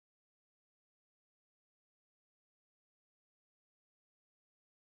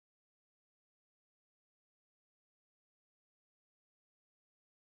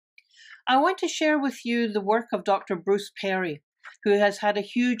I want to share with you the work of Dr. Bruce Perry, who has had a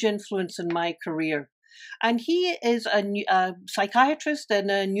huge influence in my career. And he is a psychiatrist and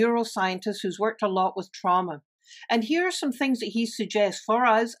a neuroscientist who's worked a lot with trauma. And here are some things that he suggests for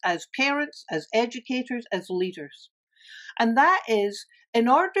us as parents, as educators, as leaders. And that is, in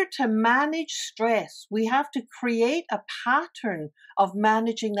order to manage stress, we have to create a pattern of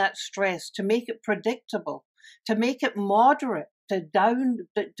managing that stress to make it predictable, to make it moderate,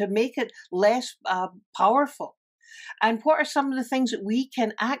 to make it less powerful. And what are some of the things that we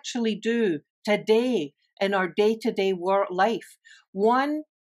can actually do today in our day-to-day life? One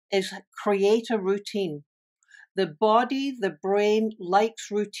is create a routine. The body, the brain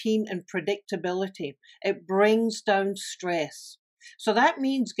likes routine and predictability. It brings down stress. So that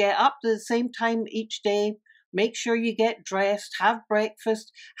means get up at the same time each day, make sure you get dressed, have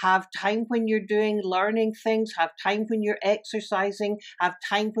breakfast, have time when you're doing learning things, have time when you're exercising, have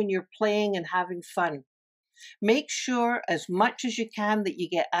time when you're playing and having fun. Make sure as much as you can that you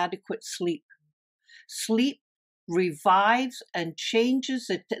get adequate sleep. Sleep revives and changes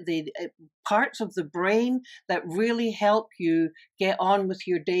the parts of the brain that really help you get on with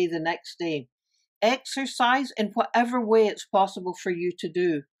your day the next day. Exercise in whatever way it's possible for you to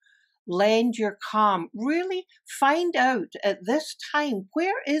do. Lend your calm. Really find out at this time,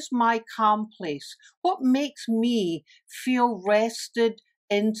 where is my calm place? What makes me feel rested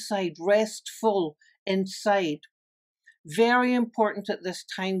inside, restful inside? Very important at this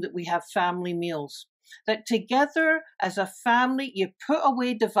time that we have family meals. That together as a family, you put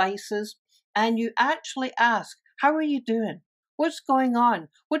away devices and you actually ask, how are you doing? What's going on?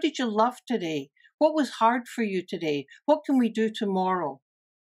 What did you love today? What was hard for you today? What can we do tomorrow?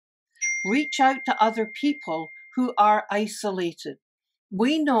 Reach out to other people who are isolated.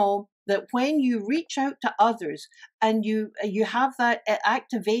 We know that when you reach out to others and you have that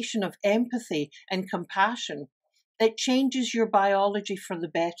activation of empathy and compassion, it changes your biology for the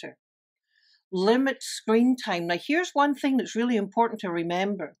better. Limit screen time. Now, here's one thing that's really important to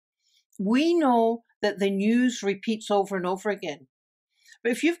remember. We know that the news repeats over and over again.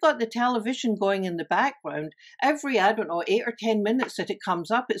 But if you've got the television going in the background, every, 8 or 10 minutes that it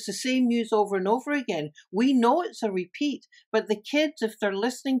comes up, it's the same news over and over again. We know it's a repeat, but the kids, if they're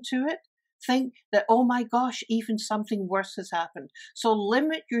listening to it, think that, oh my gosh, even something worse has happened. So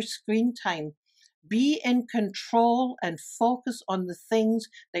limit your screen time. Be in control and focus on the things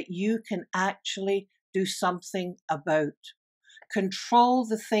that you can actually do something about. Control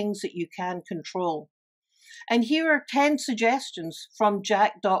the things that you can control. And here are 10 suggestions from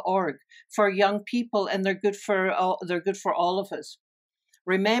jack.org for young people, and they're good for all of us.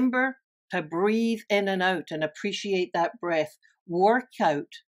 Remember to breathe in and out and appreciate that breath. Work out.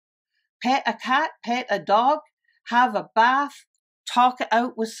 Pet a cat, pet a dog, have a bath, talk it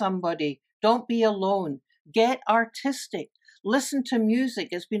out with somebody. Don't be alone. Get artistic. Listen to music.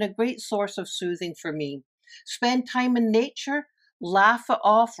 It's been a great source of soothing for me. Spend time in nature. Laugh it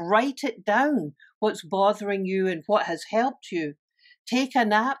off. Write it down, what's bothering you and what has helped you. Take a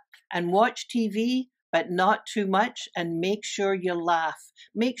nap and watch TV, but not too much, and make sure you laugh.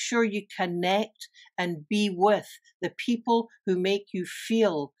 Make sure you connect and be with the people who make you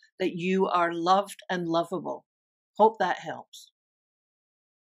feel that you are loved and lovable. Hope that helps.